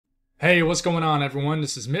Hey, what's going on, everyone?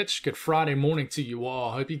 This is Mitch. Good Friday morning to you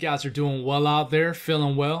all. Hope you guys are doing well out there,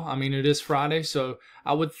 feeling well. I mean, it is Friday, so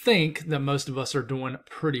I would think that most of us are doing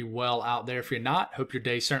pretty well out there. If you're not, hope your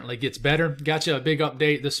day certainly gets better. Got you a big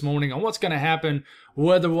update this morning on what's going to happen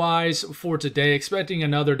weather-wise for today. Expecting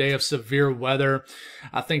another day of severe weather.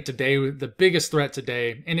 I think today, the biggest threat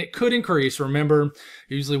today, and it could increase. Remember,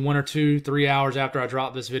 usually 1 or 2, 3 hours after I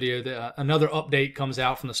drop this video, another update comes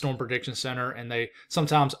out from the Storm Prediction Center, and they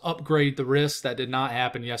sometimes upgrade the risk. That did not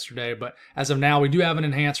happen yesterday, but as of now, we do have an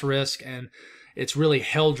enhanced risk, and it's really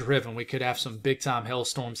hail driven. We could have some big time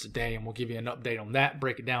hailstorms today, and we'll give you an update on that,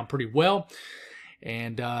 break it down pretty well,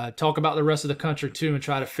 and talk about the rest of the country too and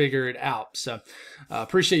try to figure it out. So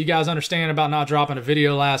appreciate you guys understanding about not dropping a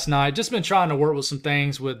video last night. Just been trying to work with some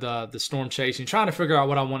things with the storm chasing, trying to figure out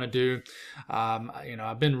what I want to do.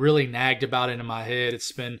 I've been really nagged about it in my head.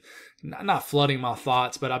 It's been not flooding my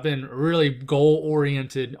thoughts, but I've been really goal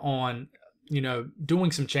oriented on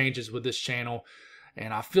doing some changes with this channel,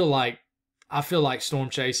 and I feel like storm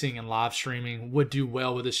chasing and live streaming would do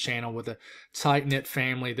well with this channel, with a tight-knit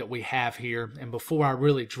family that we have here. And before I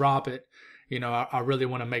really drop it, I really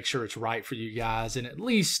want to make sure it's right for you guys, and at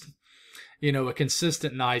least, a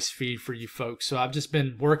consistent, nice feed for you folks. So I've just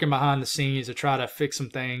been working behind the scenes to try to fix some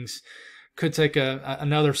things. Could take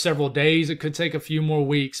another several days. It could take a few more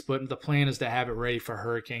weeks, but the plan is to have it ready for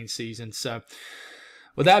hurricane season. So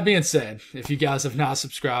with that being said, if you guys have not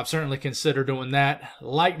subscribed, certainly consider doing that.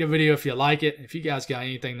 Like the video if you like it. If you guys got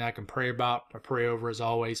anything that I can pray about or pray over, as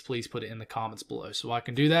always, please put it in the comments below so I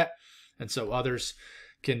can do that and so others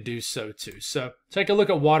can do so too. So take a look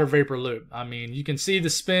at water vapor loop. I mean, you can see the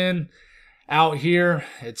spin out here.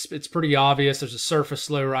 It's pretty obvious. There's a surface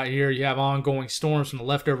low right here. You have ongoing storms from the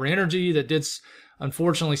leftover energy that did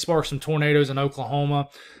unfortunately spark some tornadoes in Oklahoma.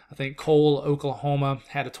 I think Cole, Oklahoma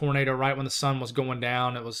had a tornado right when the sun was going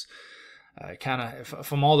down. It was kind of,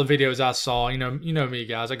 from all the videos I saw, you know me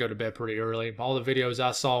guys, I go to bed pretty early. All the videos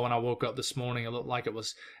I saw when I woke up this morning, it looked like it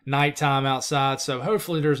was nighttime outside. So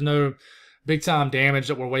hopefully there's no big time damage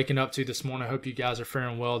that we're waking up to this morning. I hope you guys are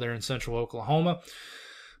faring well there in central Oklahoma.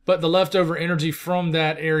 But the leftover energy from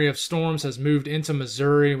that area of storms has moved into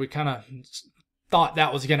Missouri. We kind of thought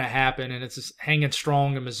that was going to happen, and it's just hanging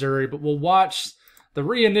strong in Missouri. But we'll watch the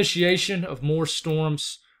reinitiation of more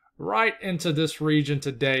storms right into this region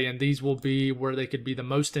today, and these will be where they could be the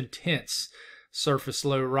most intense. Surface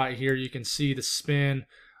low right here. You can see the spin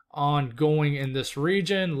ongoing in this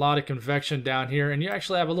region. A lot of convection down here, and you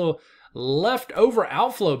actually have a little leftover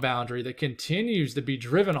outflow boundary that continues to be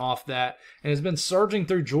driven off that and has been surging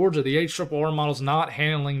through Georgia. The HRRR model's not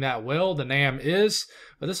handling that well. The NAM is,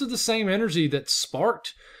 but this is the same energy that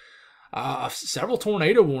sparked several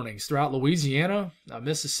tornado warnings throughout Louisiana,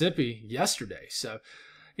 Mississippi yesterday. So,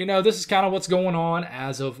 this is kind of what's going on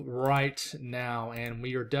as of right now, and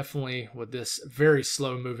we are definitely, with this very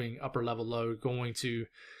slow moving upper level low, going to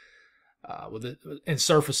in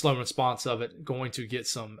surface low response of it, going to get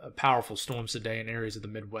some powerful storms today in areas of the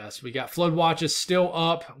Midwest. We got flood watches still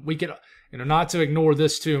up. We could, not to ignore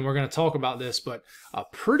this too, and we're going to talk about this, but a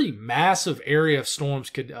pretty massive area of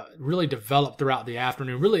storms could really develop throughout the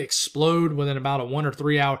afternoon, really explode within about a 1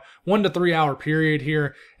 to 3 hour period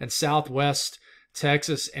here in Southwest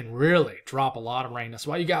Texas, and really drop a lot of rain. That's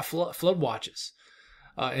why you got flood watches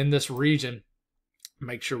in this region.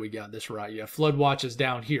 Make sure we got this right. Yeah, flood watches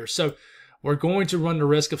down here. So we're going to run the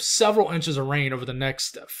risk of several inches of rain over the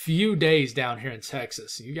next few days down here in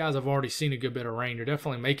Texas. You guys have already seen a good bit of rain. You're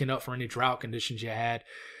definitely making up for any drought conditions you had.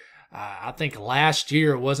 I think last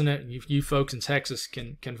year, wasn't it? You folks in Texas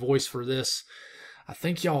can voice for this. I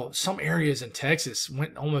think some areas in Texas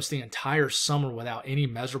went almost the entire summer without any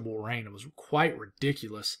measurable rain. It was quite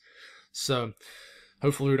ridiculous. So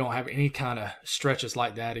hopefully we don't have any kind of stretches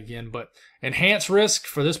like that again. But enhanced risk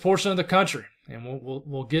for this portion of the country, and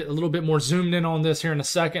we'll get a little bit more zoomed in on this here in a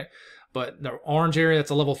second. But the orange area, that's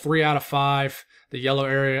a level 3 out of 5. The yellow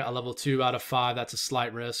area, a level 2 out of 5. That's a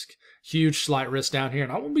slight risk. Huge slight risk down here.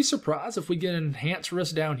 And I won't be surprised if we get an enhanced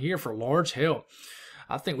risk down here for large hail.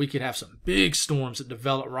 I think we could have some big storms that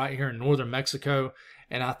develop right here in northern Mexico.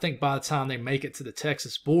 And I think by the time they make it to the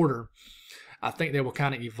Texas border, I think they will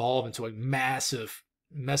kind of evolve into a massive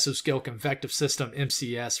mesoscale convective system,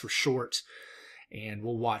 MCS for short, and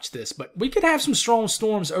we'll watch this. But we could have some strong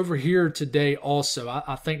storms over here today also.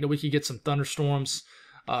 I think that we could get some thunderstorms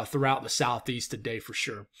throughout the southeast today for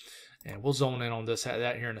sure, and we'll zone in on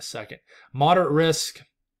that here in a second. Moderate risk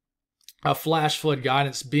of flash flood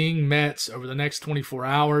guidance being met over the next 24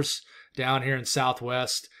 hours down here in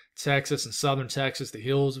southwest Texas and southern Texas, the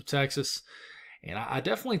hills of Texas. And I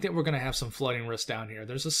definitely think we're going to have some flooding risk down here.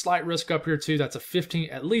 There's a slight risk up here too. That's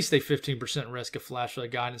at least a 15% risk of flash flood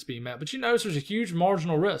guidance being met. But you notice there's a huge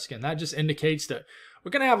marginal risk, and that just indicates that we're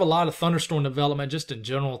going to have a lot of thunderstorm development just in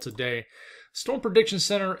general today. Storm Prediction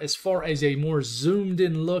Center, as far as a more zoomed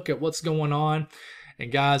in look at what's going on.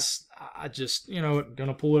 And guys, I just, going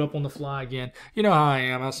to pull it up on the fly again. You know how I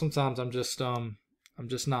am. Sometimes I'm just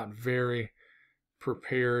not very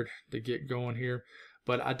prepared to get going here.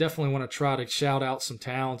 But I definitely want to try to shout out some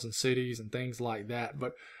towns and cities and things like that.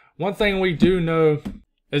 But one thing we do know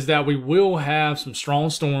is that we will have some strong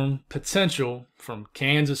storm potential from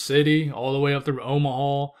Kansas City all the way up through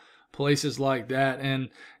Omaha, places like that. And,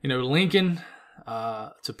 Lincoln,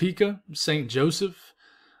 Topeka, St. Joseph,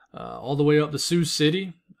 all the way up to Sioux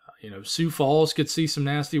City. Sioux Falls could see some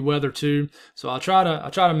nasty weather too. So I'll try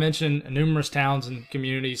to mention numerous towns and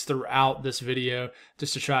communities throughout this video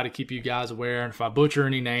just to try to keep you guys aware. And if I butcher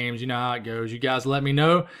any names, you know how it goes. You guys let me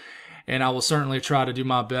know, and I will certainly try to do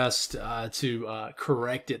my best to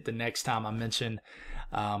correct it the next time I mention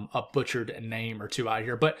a butchered name or two out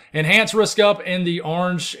here. But enhanced risk up in the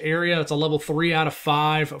orange area. It's a level 3 out of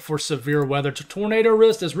 5 for severe weather. Tornado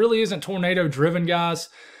risk. This really isn't tornado driven, guys,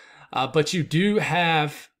 but you do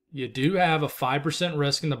have a 5%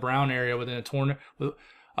 risk in the brown area within a tornado.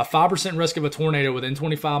 A 5% risk of a tornado within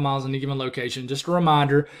 25 miles in any given location. Just a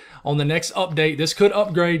reminder, on the next update, this could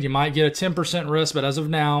upgrade. You might get a 10% risk, but as of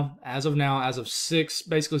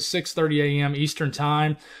 6:30 a.m. Eastern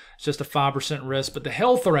time, it's just a 5% risk. But the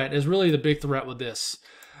hail threat is really the big threat with this.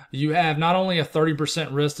 You have not only a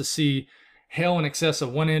 30% risk to see hail in excess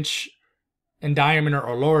of 1 inch in diameter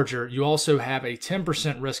or larger, you also have a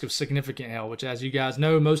 10% risk of significant hail, which, as you guys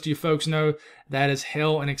know, most of you folks know, that is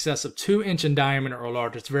hail in excess of 2 inch in diameter or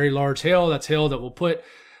larger. It's very large hail. That's hail that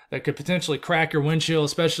could potentially crack your windshield,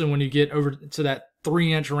 especially when you get over to that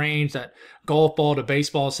 3-inch range, that golf ball to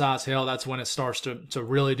baseball size hail. That's when it starts to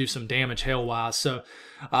really do some damage hail wise. So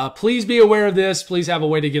please be aware of this. Please have a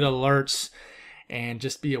way to get alerts. And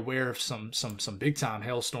just be aware of some big time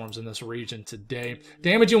hailstorms in this region today.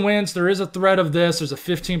 Damaging winds, there is a threat of this. There's a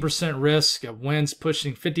 15% risk of winds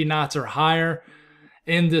pushing 50 knots or higher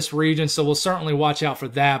in this region. So we'll certainly watch out for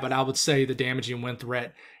that. But I would say the damaging wind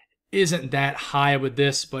threat isn't that high with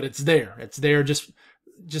this, but it's there. It's there just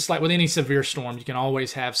like with any severe storm. You can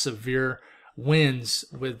always have severe winds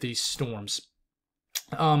with these storms.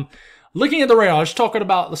 Looking at the radar, let's talk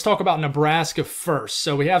about Nebraska first.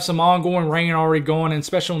 So we have some ongoing rain already going, and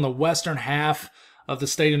especially in the western half of the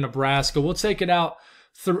state of Nebraska. We'll take it out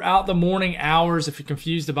throughout the morning hours. If you're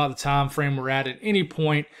confused about the time frame we're at any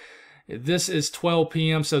point, this is 12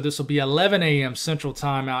 p.m., so this will be 11 a.m. Central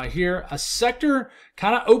Time out here. A sector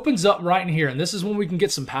kind of opens up right in here, and this is when we can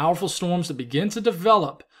get some powerful storms that begin to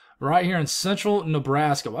develop right here in central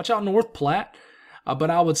Nebraska. Watch out North Platte.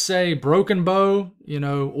 But I would say Broken Bow,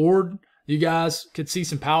 Ord, you guys could see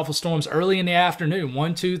some powerful storms early in the afternoon,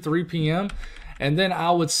 1, 2, 3 p.m. And then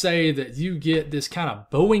I would say that you get this kind of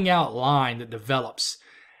bowing out line that develops.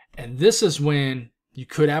 And this is when you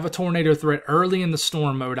could have a tornado threat early in the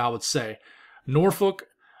storm mode, I would say. Norfolk,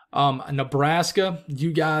 Nebraska,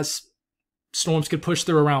 you guys, storms could push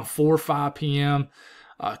through around 4 or 5 p.m.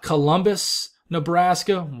 Columbus,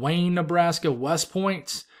 Nebraska, Wayne, Nebraska, West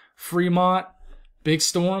Point, Fremont, big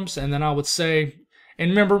storms. And then I would say,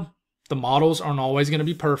 and remember, the models aren't always going to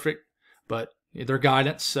be perfect, but they're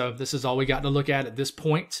guidance. So this is all we got to look at this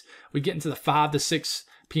point. We get into the 5 to 6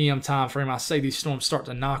 p.m. time frame. I say these storms start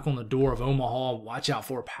to knock on the door of Omaha. Watch out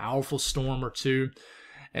for a powerful storm or two.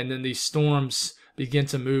 And then these storms begin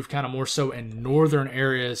to move kind of more so in northern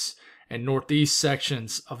areas and northeast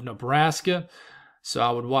sections of Nebraska. So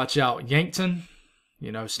I would watch out Yankton,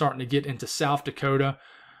 starting to get into South Dakota.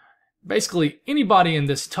 Basically, anybody in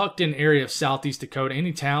this tucked-in area of southeast Dakota,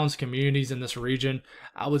 any towns, communities in this region,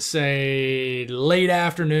 I would say late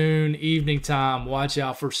afternoon, evening time, watch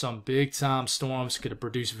out for some big-time storms. Could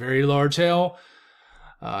produce very large hail,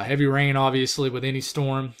 heavy rain, obviously, with any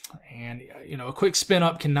storm. And, a quick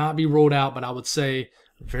spin-up cannot be ruled out, but I would say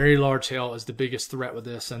very large hail is the biggest threat with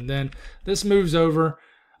this. And then this moves through,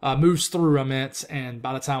 and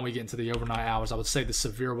by the time we get into the overnight hours, I would say the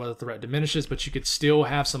severe weather threat diminishes, but you could still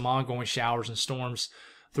have some ongoing showers and storms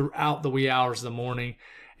throughout the wee hours of the morning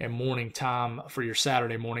and morning time for your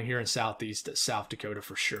Saturday morning here in southeast South Dakota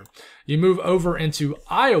for sure. You move over into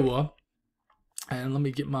Iowa, and let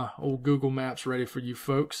me get my old Google Maps ready for you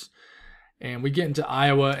folks. And we get into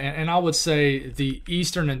Iowa, and I would say the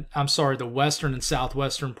western and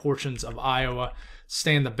southwestern portions of Iowa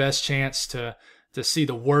stand the best chance to see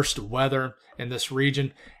the worst weather in this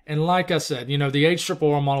region. And like I said, the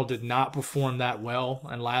HRRR model did not perform that well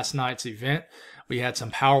in last night's event. We had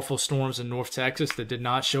some powerful storms in North Texas that did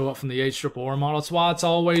not show up from the HRR model. That's why it's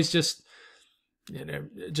always just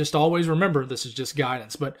always remember this is just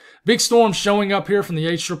guidance. But big storms showing up here from the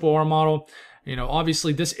HRR model.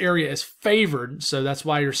 Obviously this area is favored, so that's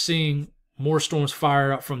why you're seeing more storms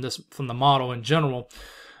fire up from the model in general.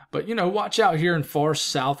 But watch out here in far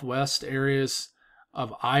southwest areas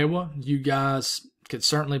of Iowa. You guys could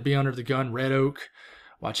certainly be under the gun. Red Oak,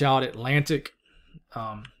 watch out. Atlantic.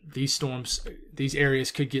 These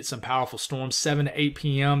areas could get some powerful storms. 7 to 8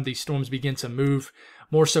 p.m. These storms begin to move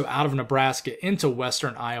more so out of Nebraska into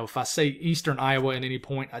western Iowa. If I say eastern Iowa at any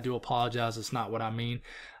point, I do apologize. It's not what I mean.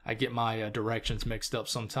 I get my directions mixed up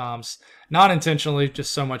sometimes. Not intentionally,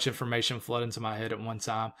 just so much information flooding into my head at one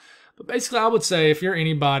time. But basically, I would say if you're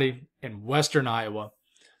anybody in western Iowa,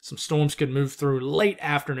 some storms could move through late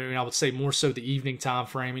afternoon. I would say more so the evening time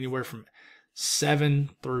frame, anywhere from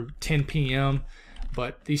 7 through 10 p.m.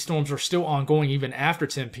 But these storms are still ongoing even after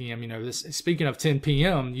 10 p.m. Speaking of 10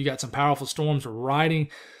 p.m., you got some powerful storms riding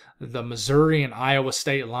the Missouri and Iowa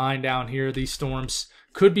state line down here. These storms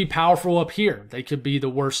could be powerful up here. They could be the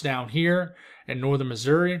worst down here in northern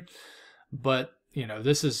Missouri. But,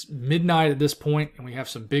 this is midnight at this point, and we have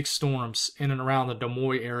some big storms in and around the Des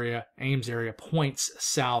Moines area, Ames area, points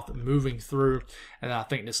south moving through. And I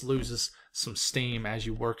think this loses some steam as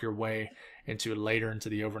you work your way later into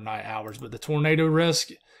the overnight hours. But the tornado risk,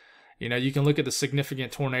 you can look at the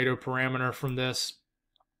significant tornado parameter from this,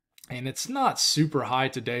 and it's not super high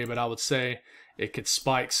today, but I would say it could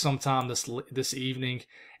spike sometime this evening,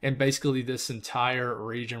 and basically this entire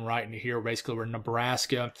region right in here, basically where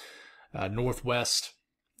Nebraska, northwest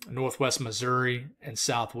Missouri, and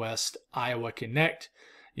southwest Iowa connect.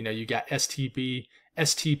 You got STP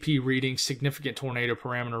readings, significant tornado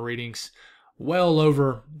parameter readings, well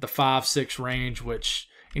over the 5-6 range, which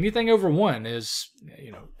anything over 1 is,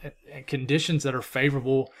 conditions that are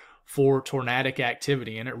favorable for tornadic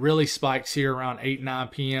activity. And it really spikes here around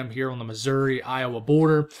 8-9 p.m. here on the Missouri-Iowa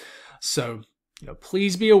border. So,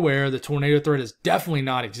 please be aware the tornado threat is definitely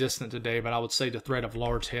not existent today, but I would say the threat of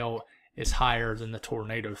large hail is higher than the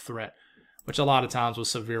tornado threat, which a lot of times with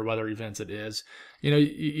severe weather events it is.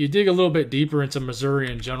 You dig a little bit deeper into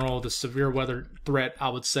Missouri in general, the severe weather threat, I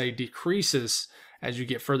would say, decreases as you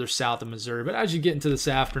get further south of Missouri. But as you get into this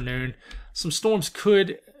afternoon, some storms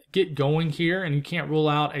could get going here, and you can't rule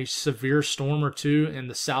out a severe storm or two in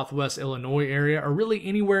the southwest Illinois area, or really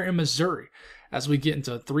anywhere in Missouri. As we get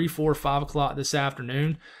into 3, 4, 5 o'clock this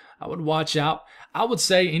afternoon, I would watch out. I would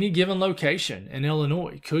say any given location in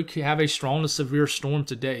Illinois could have a strong to severe storm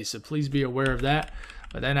today, so please be aware of that.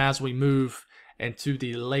 But then as we move into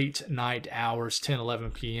the late night hours, 10,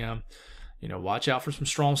 11 p.m., watch out for some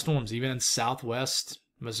strong storms, even in southwest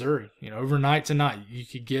Missouri. Overnight tonight, you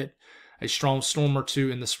could get a strong storm or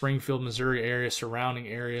two in the Springfield, Missouri area, surrounding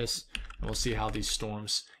areas, and we'll see how these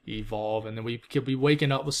storms evolve. And then we could be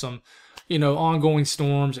waking up with some, ongoing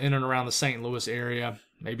storms in and around the St. Louis area,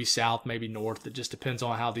 maybe south, maybe north. It just depends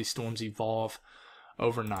on how these storms evolve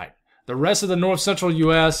overnight. The rest of the north central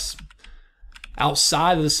U.S.,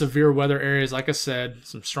 outside of the severe weather areas, like I said,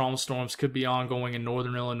 some strong storms could be ongoing in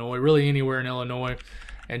northern Illinois, really anywhere in Illinois,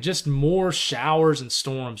 and just more showers and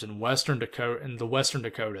storms in western Dakota and the western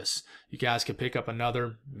Dakotas. You guys could pick up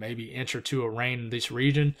another maybe inch or two of rain in this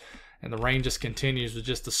region, and the rain just continues with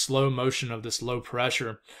just the slow motion of this low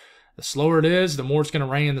pressure. The slower it is, the more it's going to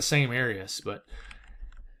rain in the same areas. But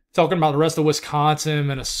talking about the rest of Wisconsin,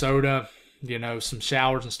 Minnesota, some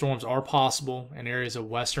showers and storms are possible in areas of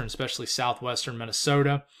western, especially southwestern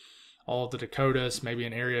Minnesota. All of the Dakotas, maybe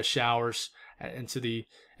an area of showers and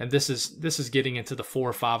this is getting into the 4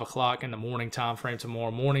 or 5 o'clock in the morning time frame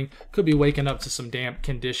tomorrow morning. Could be waking up to some damp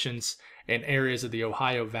conditions in areas of the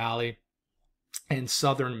Ohio Valley and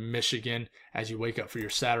southern Michigan as you wake up for your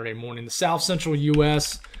Saturday morning. The south central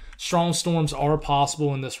U.S., strong storms are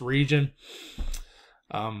possible in this region.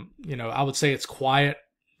 I would say it's quiet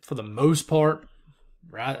for the most part,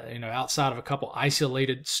 right? Outside of a couple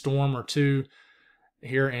isolated storm or two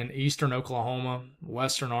here in eastern Oklahoma,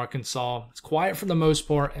 western Arkansas, it's quiet for the most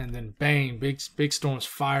part. And then bang, big storms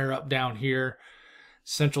fire up down here,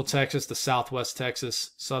 central Texas to southwest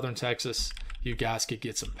Texas, southern Texas. You guys could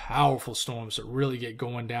get some powerful storms that really get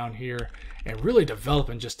going down here and really develop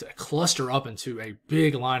and just cluster up into a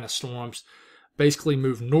big line of storms. Basically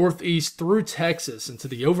move northeast through Texas into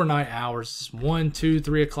the overnight hours. 1, 2,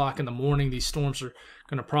 3 o'clock in the morning. These storms are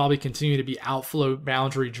going to probably continue to be outflow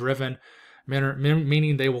boundary driven,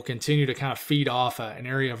 meaning they will continue to kind of feed off an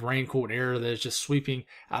area of rain-cooled air that is just sweeping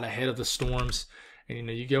out ahead of the storms. And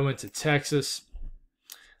you go into Texas,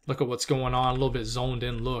 look at what's going on, a little bit zoned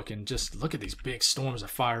in look, and just look at these big storms that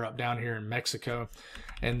fire up down here in Mexico.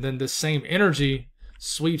 And then this same energy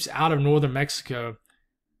sweeps out of northern Mexico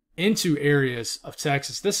into areas of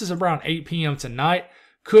Texas. This is around 8 p.m. tonight.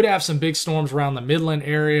 Could have some big storms around the Midland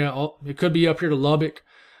area. It could be up here to Lubbock,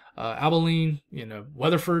 Abilene,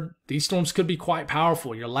 Weatherford. These storms could be quite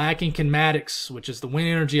powerful. You're lacking kinematics, which is the wind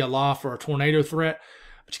energy aloft for a tornado threat,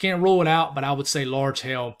 but you can't rule it out. But I would say large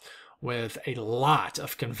hail with a lot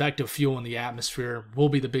of convective fuel in the atmosphere will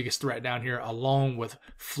be the biggest threat down here, along with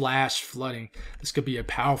flash flooding. This could be a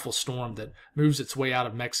powerful storm that moves its way out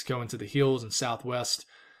of Mexico into the hills and southwest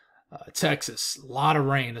Texas. A lot of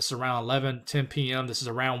rain. This is around 10 p.m. This is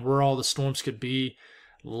around where all the storms could be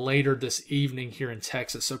later this evening here in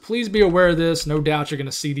Texas. So please be aware of this. No doubt you're going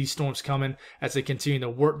to see these storms coming as they continue to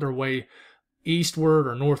work their way eastward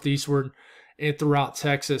or northeastward throughout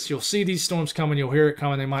Texas. You'll see these storms coming. You'll hear it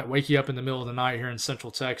coming. They might wake you up in the middle of the night here in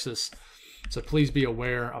central Texas. So please be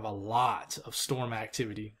aware of a lot of storm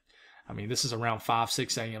activity. I mean, this is around 5,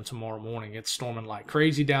 6 a.m. tomorrow morning. It's storming like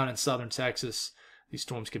crazy down in southern Texas. These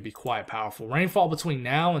storms could be quite powerful. Rainfall between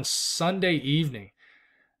now and Sunday evening.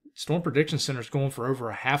 Storm Prediction Center is going for over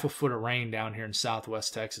 1/2 foot of rain down here in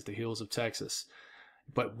southwest Texas, the hills of Texas.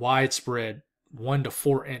 But widespread 1 to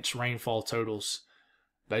 4 inch rainfall totals,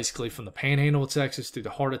 basically from the panhandle of Texas through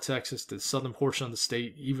the heart of Texas to the southern portion of the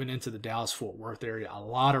state, even into the Dallas-Fort Worth area. A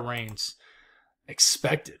lot of rains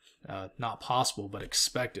expected. Not possible, but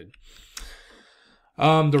expected.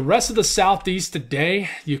 The rest of the southeast today,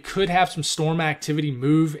 you could have some storm activity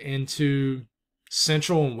move into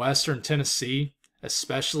central and western Tennessee,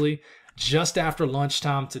 especially just after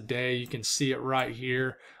lunchtime today. You can see it right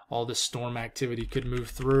here. All this storm activity could move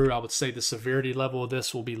through. I would say the severity level of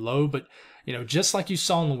this will be low, but just like you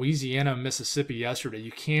saw in Louisiana and Mississippi yesterday,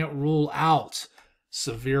 you can't rule out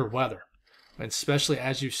severe weather, especially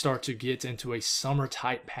as you start to get into a summer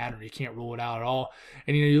type pattern. You can't rule it out at all.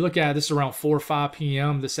 And you look at this around 4 or 5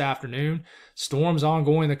 p.m. this afternoon. Storms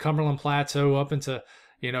ongoing the Cumberland Plateau up into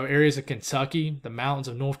areas of Kentucky, the mountains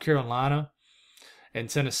of North Carolina and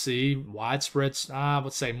Tennessee. Widespread, I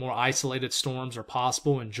would say more isolated storms are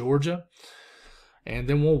possible in Georgia. And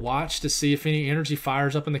then we'll watch to see if any energy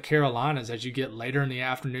fires up in the Carolinas as you get later in the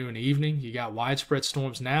afternoon and evening. You got widespread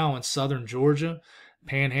storms now in southern Georgia,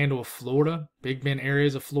 panhandle of Florida, Big Bend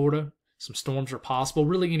areas of Florida. Some storms are possible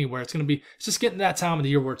really anywhere. It's just getting that time of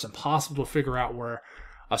the year where it's impossible to figure out where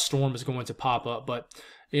a storm is going to pop up. But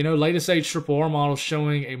latest HRRR model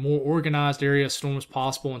showing a more organized area of storms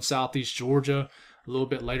possible in southeast Georgia a little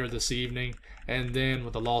bit later this evening. And then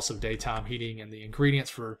with the loss of daytime heating and the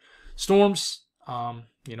ingredients for storms,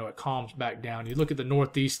 it calms back down. You look at the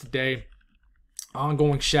northeast today,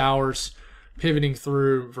 ongoing showers pivoting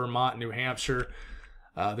through Vermont, New Hampshire.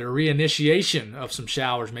 The reinitiation of some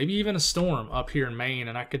showers, maybe even a storm up here in Maine.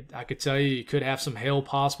 And I could tell you could have some hail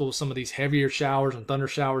possible with some of these heavier showers and thunder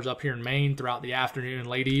showers up here in Maine throughout the afternoon and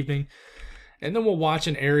late evening. And then we'll watch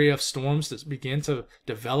an area of storms that begin to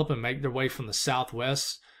develop and make their way from the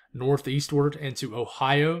southwest northeastward into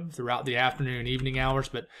Ohio throughout the afternoon and evening hours.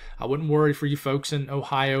 But I wouldn't worry for you folks in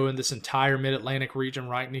Ohio and this entire mid-Atlantic region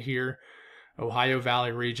right into here, Ohio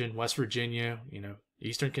Valley region, West Virginia,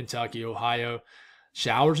 eastern Kentucky, Ohio.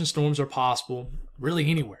 Showers and storms are possible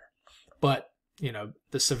really anywhere. But,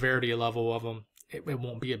 the severity level of them, it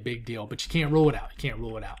won't be a big deal. But you can't rule it out. You can't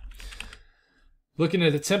rule it out. Looking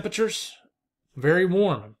at the temperatures, very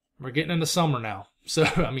warm. We're getting into summer now. So,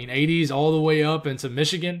 80s all the way up into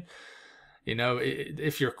Michigan.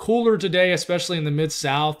 If you're cooler today, especially in the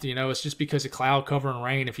Mid-South, it's just because of cloud cover and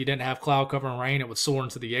rain. If you didn't have cloud cover and rain, it would soar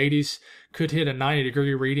into the 80s. Could hit a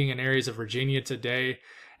 90-degree reading in areas of Virginia today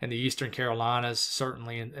and the eastern Carolinas,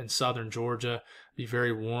 certainly in southern Georgia. Be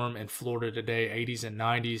very warm in Florida today, 80s and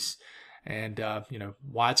 90s. And,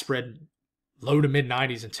 widespread low to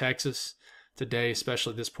mid-90s in Texas today,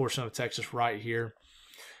 especially this portion of Texas right here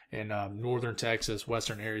in northern Texas,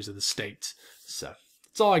 western areas of the state. So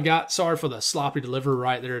that's all I got. Sorry for the sloppy delivery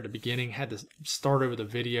right there at the beginning. Had to start over the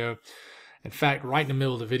video. In fact, right in the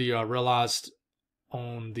middle of the video, I realized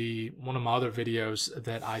on one of my other videos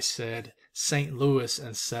that I said St. Louis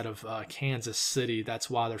instead of Kansas City. That's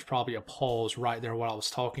why there's probably a pause right there while I was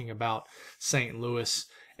talking about St. Louis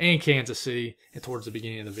and Kansas City and towards the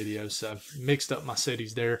beginning of the video. So mixed up my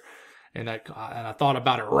cities there. And I thought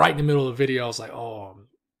about it right in the middle of the video. I was like, oh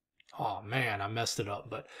man, I messed it up.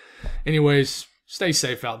 But anyways, stay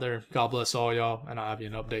safe out there. God bless all y'all. And I'll have you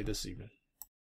an update this evening.